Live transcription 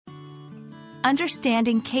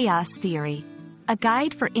Understanding Chaos Theory, a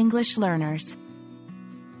guide for English learners.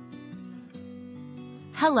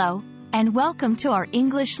 Hello, and welcome to our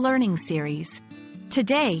English learning series.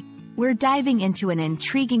 Today, we're diving into an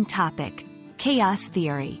intriguing topic, chaos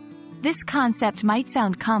theory. This concept might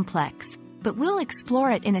sound complex, but we'll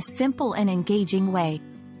explore it in a simple and engaging way.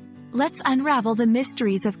 Let's unravel the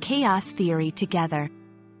mysteries of chaos theory together.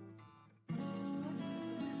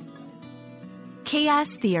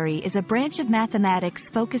 Chaos theory is a branch of mathematics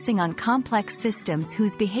focusing on complex systems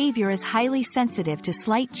whose behavior is highly sensitive to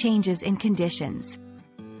slight changes in conditions.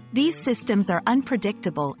 These systems are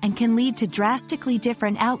unpredictable and can lead to drastically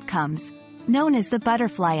different outcomes, known as the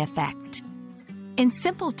butterfly effect. In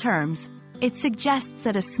simple terms, it suggests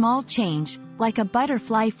that a small change, like a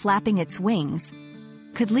butterfly flapping its wings,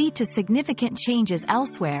 could lead to significant changes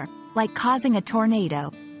elsewhere, like causing a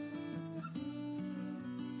tornado.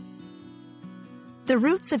 The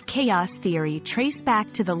roots of chaos theory trace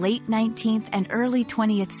back to the late 19th and early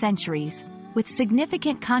 20th centuries, with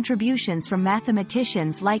significant contributions from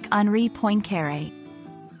mathematicians like Henri Poincaré.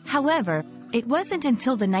 However, it wasn't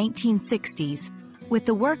until the 1960s, with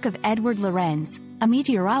the work of Edward Lorenz, a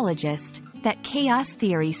meteorologist, that chaos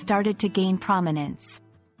theory started to gain prominence.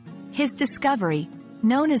 His discovery,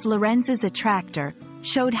 known as Lorenz's attractor,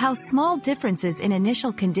 showed how small differences in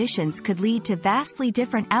initial conditions could lead to vastly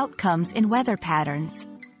different outcomes in weather patterns.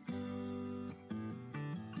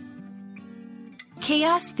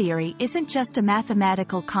 Chaos theory isn't just a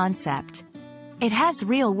mathematical concept. It has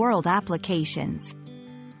real-world applications.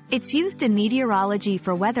 It's used in meteorology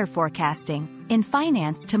for weather forecasting, in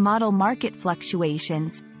finance to model market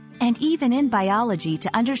fluctuations, and even in biology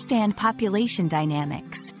to understand population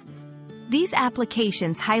dynamics. These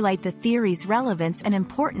applications highlight the theory's relevance and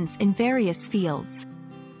importance in various fields.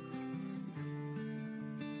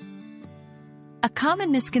 A common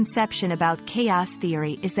misconception about chaos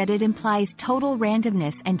theory is that it implies total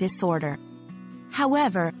randomness and disorder.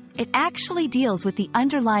 However, it actually deals with the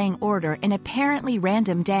underlying order in apparently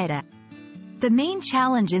random data. The main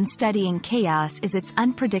challenge in studying chaos is its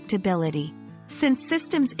unpredictability. Since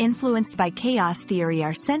systems influenced by chaos theory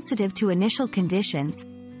are sensitive to initial conditions,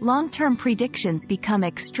 long-term predictions become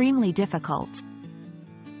extremely difficult.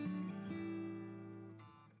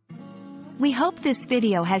 We hope this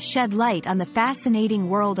video has shed light on the fascinating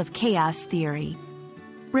world of chaos theory.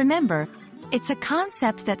 Remember, it's a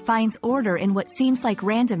concept that finds order in what seems like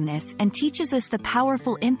randomness and teaches us the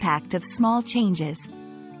powerful impact of small changes.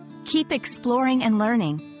 Keep exploring and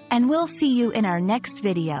learning, and we'll see you in our next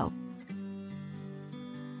video.